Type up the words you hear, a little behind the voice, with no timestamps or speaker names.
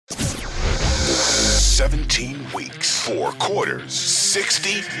17 weeks, 4 quarters,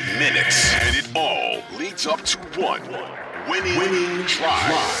 60 minutes, and it all leads up to one winning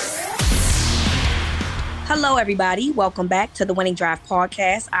drive. Hello, everybody. Welcome back to the Winning Drive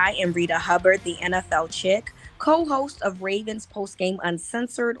podcast. I am Rita Hubbard, the NFL chick, co-host of Ravens Postgame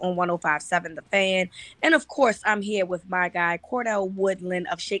Uncensored on 105.7 The Fan. And of course, I'm here with my guy, Cordell Woodland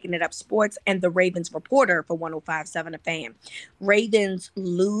of Shaking It Up Sports and the Ravens reporter for 105.7 The Fan. Ravens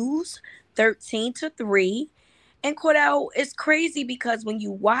lose 13-3. And Cordell, it's crazy because when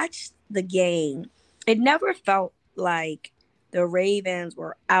you watch the game, it never felt like the Ravens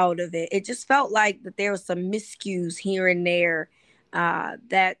were out of it. It just felt like that there was some miscues here and there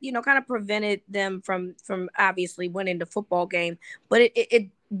that, kind of prevented them from obviously winning the football game. But it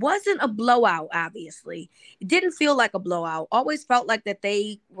wasn't a blowout, obviously. It didn't feel like a blowout. Always felt like that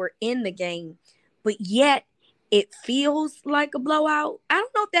they were in the game, but yet it feels like a blowout. I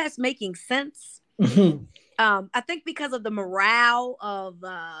don't know if that's making sense. I think because of the morale of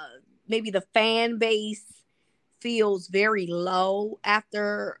maybe the fan base feels very low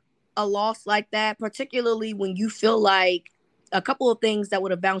after a loss like that, particularly when you feel like a couple of things that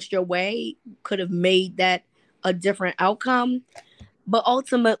would have bounced your way could have made that a different outcome. But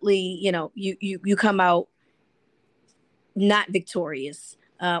ultimately, you come out not victorious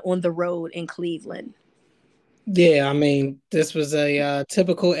on the road in Cleveland. Yeah, I mean, this was a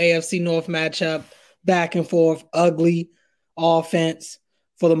typical AFC North matchup, back and forth, ugly offense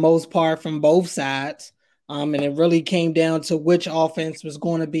for the most part from both sides. And it really came down to which offense was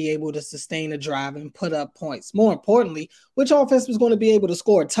going to be able to sustain a drive and put up points. More importantly, which offense was going to be able to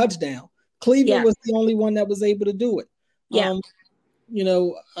score a touchdown. Cleveland was the only one that was able to do it. Yeah.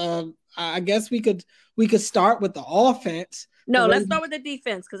 I guess we could start with the offense. No, let's start with the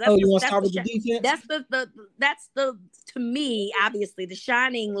defense because you want to start with the defense? That's the to me obviously the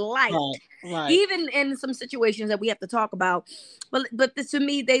shining light. Right. Even in some situations that we have to talk about, but to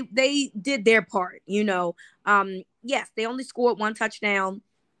me they did their part. Yes, they only scored one touchdown,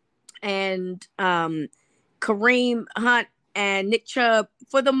 and Kareem Hunt and Nick Chubb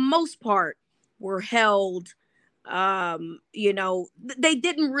for the most part were held. They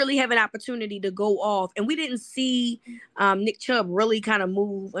didn't really have an opportunity to go off, and we didn't see Nick Chubb really kind of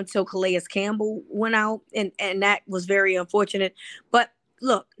move until Calais Campbell went out, and that was very unfortunate. But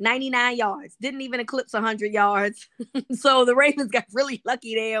look, 99 yards, didn't even eclipse 100 yards. So the Ravens got really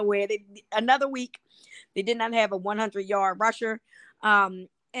lucky there where another week they did not have a 100-yard rusher. And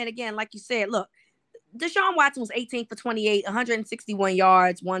again, like you said, look, Deshaun Watson was 18 for 28, 161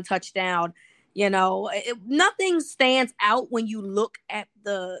 yards, 1 touchdown. Nothing stands out when you look at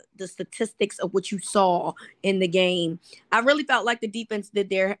the statistics of what you saw in the game. I really felt like the defense did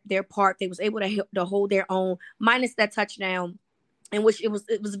their part. They was able to hold their own, minus that touchdown, in which it was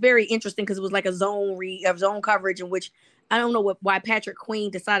very interesting because it was like a zone coverage in which I don't know why Patrick Queen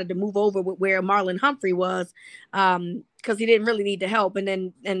decided to move over with where Marlon Humphrey was, because he didn't really need the help, and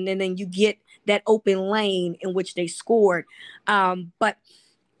then you get that open lane in which they scored, but.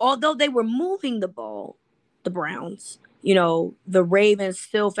 Although they were moving the ball, the Browns, the Ravens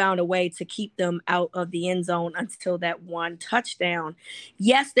still found a way to keep them out of the end zone until that one touchdown.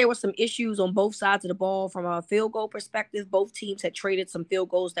 Yes, there were some issues on both sides of the ball from a field goal perspective. Both teams had traded some field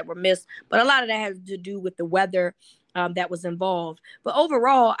goals that were missed, but a lot of that had to do with the weather that was involved. But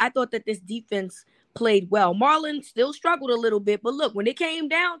overall, I thought that this defense played well. Marlon still struggled a little bit, but look, when it came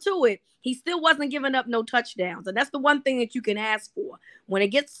down to it, he still wasn't giving up no touchdowns. And that's the one thing that you can ask for. When it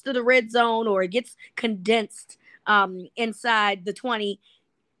gets to the red zone or it gets condensed inside the 20,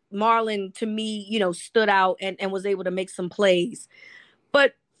 Marlon, to me, stood out and was able to make some plays.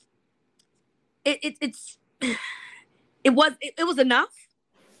 But it was enough.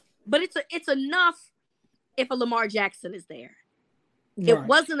 But it's enough if a Lamar Jackson is there. Right. It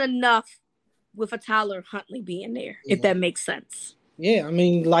wasn't enough with a Tyler Huntley being there, if that makes sense. Yeah, I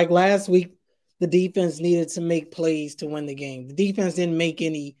mean, like last week, the defense needed to make plays to win the game. The defense didn't make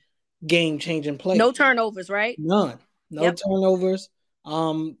any game-changing plays. No turnovers, right? None. No turnovers.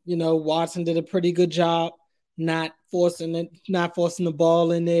 Watson did a pretty good job not forcing the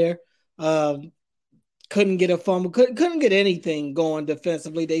ball in there. Couldn't get a fumble. Couldn't get anything going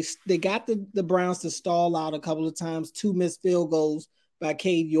defensively. They got the Browns to stall out a couple of times. 2 missed field goals by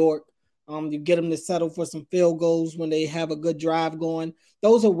Cade York. You get them to settle for some field goals when they have a good drive going.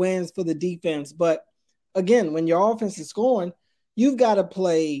 Those are wins for the defense. But again, when your offense is scoring, you've got to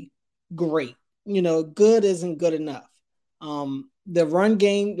play great. Good isn't good enough. The run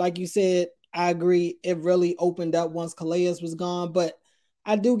game, like you said, I agree. It really opened up once Calais was gone. But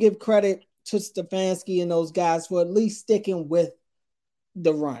I do give credit to Stefanski and those guys for at least sticking with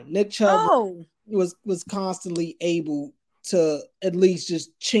the run. Nick Chubb was constantly able to at least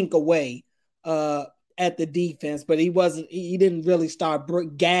just chink away at the defense, but he didn't really start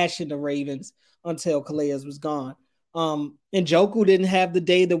gashing the Ravens until Calais was gone. And Njoku didn't have the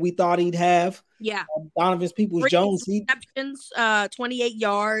day that we thought he'd have. Yeah. Donovan Peoples-Jones, receptions, 28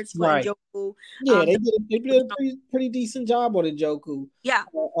 yards for right. Njoku. Yeah, they did a pretty decent job on Njoku. Yeah.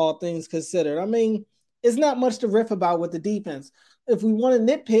 All things considered. I mean, it's not much to riff about with the defense. If we want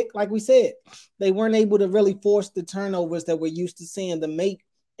to nitpick, like we said, they weren't able to really force the turnovers that we're used to seeing them make.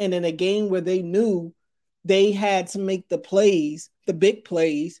 And in a game where they knew they had to make the plays, the big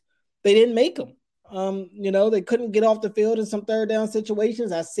plays, they didn't make them. They couldn't get off the field in some third down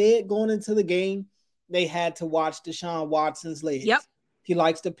situations. I said going into the game, they had to watch Deshaun Watson's legs. Yep. He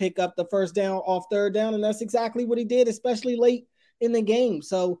likes to pick up the first down off third down, and that's exactly what he did, especially late in the game.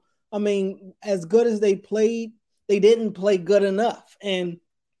 So, I mean, as good as they played, they didn't play good enough. And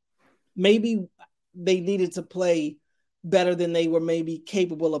maybe they needed to play better than they were maybe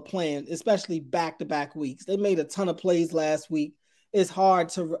capable of playing, especially back-to-back weeks. They made a ton of plays last week. It's hard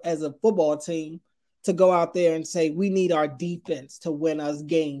to, as a football team, to go out there and say, we need our defense to win us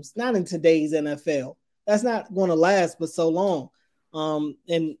games. Not in today's NFL. That's not going to last but so long.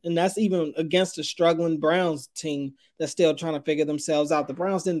 And that's even against a struggling Browns team that's still trying to figure themselves out. The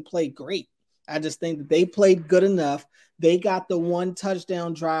Browns didn't play great. I just think that they played good enough. They got the one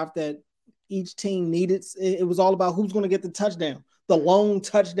touchdown drive that each team needed. It was all about who's going to get the touchdown, the lone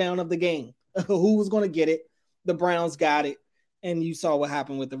touchdown of the game. Who was going to get it? The Browns got it. And you saw what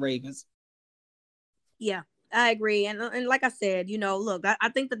happened with the Ravens. Yeah, I agree. And like I said, look, I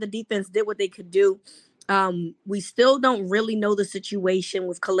think that the defense did what they could do. We still don't really know the situation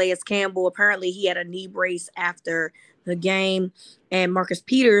with Calais Campbell. Apparently he had a knee brace after the game, and Marcus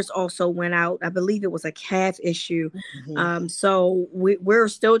Peters also went out. I believe it was a calf issue. Mm-hmm. So we're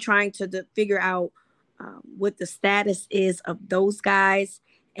still trying to figure out what the status is of those guys,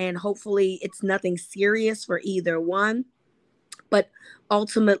 and hopefully it's nothing serious for either one. But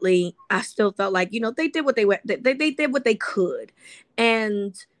ultimately, I still felt like, they did what they did what they could.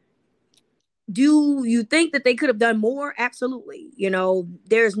 And do you think that they could have done more? Absolutely.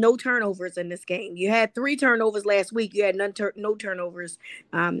 There's no turnovers in this game. You had 3 turnovers last week. You had no turnovers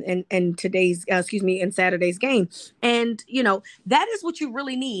in Saturday's game. And, that is what you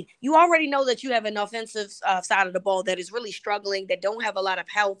really need. You already know that you have an offensive side of the ball that is really struggling, that don't have a lot of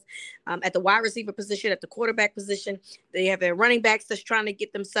health at the wide receiver position, at the quarterback position. They have their running backs that's trying to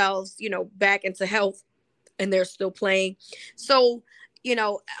get themselves, back into health, and they're still playing. So,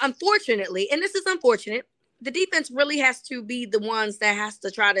 unfortunately, and this is unfortunate, the defense really has to be the ones that has to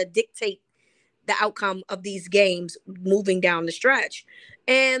try to dictate the outcome of these games moving down the stretch.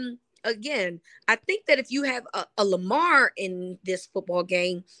 And again, I think that if you have a Lamar in this football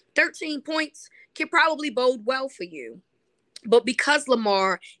game, 13 points can probably bode well for you. But because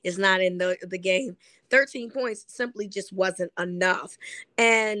Lamar is not in the game, 13 points simply just wasn't enough.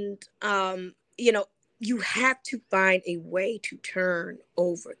 And, you have to find a way to turn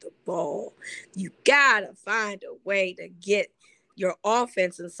over the ball. You got to find a way to get your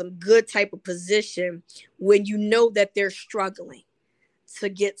offense in some good type of position when you know that they're struggling to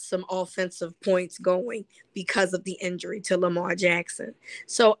get some offensive points going because of the injury to Lamar Jackson.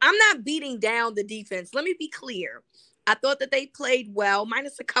 So I'm not beating down the defense. Let me be clear. I thought that they played well,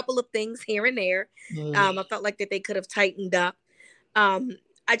 minus a couple of things here and there. I felt like that they could have tightened up.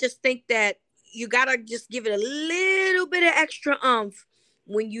 I just think that you got to just give it a little bit of extra oomph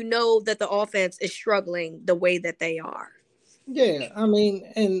when you know that the offense is struggling the way that they are. Yeah, I mean,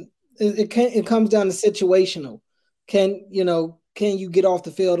 and it comes down to situational. Can you get off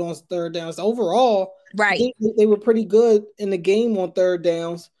the field on third downs? Overall, right? They were pretty good in the game on third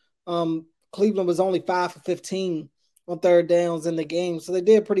downs. Cleveland was only 5 for 15 on third downs in the game, so they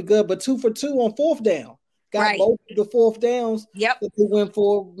did pretty good. But 2 for 2 on fourth down. Got both of the fourth downs that they went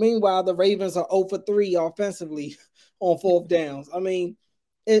for. Meanwhile, the Ravens are 0 for 3 offensively on fourth downs. I mean,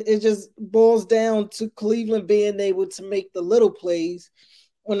 it just boils down to Cleveland being able to make the little plays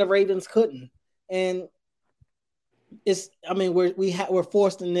when the Ravens couldn't. And we're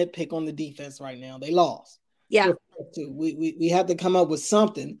forced to nitpick on the defense right now. They lost. Yeah. We have to come up with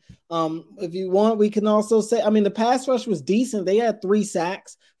something. If you want, we can also say, the pass rush was decent. They had 3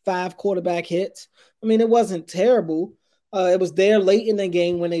 sacks, 5 quarterback hits. It wasn't terrible. It was there late in the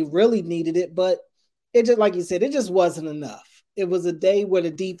game when they really needed it, but it just, like you said, it just wasn't enough. It was a day where the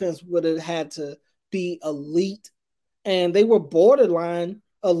defense would have had to be elite, and they were borderline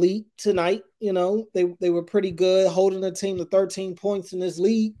elite tonight. They were pretty good, holding the team to 13 points in this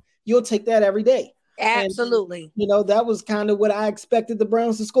league. You'll take that every day. Absolutely. And, that was kind of what I expected the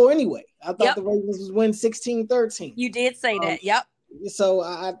Browns to score anyway. I thought Yep. the Ravens was win 16-13. You did say that. Yep. So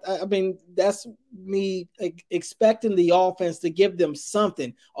I mean, that's me expecting the offense to give them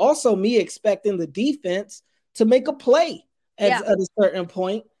something. Also, me expecting the defense to make a play at a certain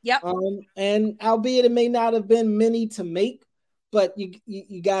point. Yep. And albeit it may not have been many to make, but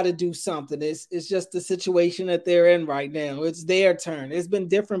you got to do something. It's just the situation that they're in right now. It's their turn. There's been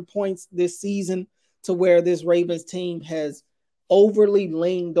different points this season to where this Ravens team has overly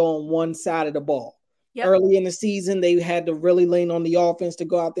leaned on one side of the ball. Yep. Early in the season, they had to really lean on the offense to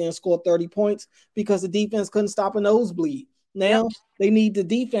go out there and score 30 points because the defense couldn't stop a nosebleed. Now they need the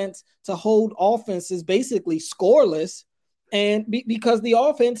defense to hold offenses basically scoreless, and because the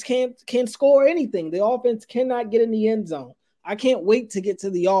offense can't score anything. The offense cannot get in the end zone. I can't wait to get to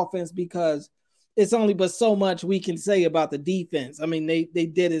the offense because it's only but so much we can say about the defense. I mean, they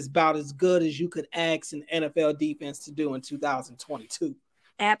did about as good as you could ask an NFL defense to do in 2022.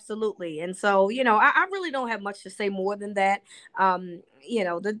 Absolutely. And so, I really don't have much to say more than that.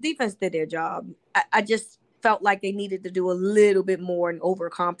 The defense did their job. I just felt like they needed to do a little bit more and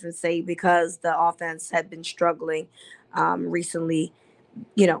overcompensate because the offense had been struggling recently,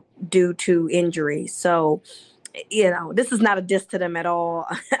 due to injury. So, this is not a diss to them at all.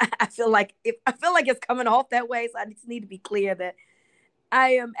 I feel like it's coming off that way. So I just need to be clear that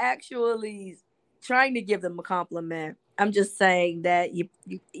I am actually trying to give them a compliment. I'm just saying that you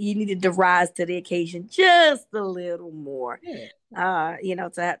needed to rise to the occasion just a little more, to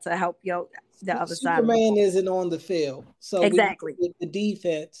help the other side. Superman isn't on the field, so exactly we need the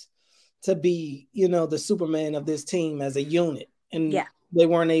defense to be, the Superman of this team as a unit, and they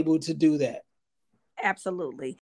weren't able to do that. Absolutely.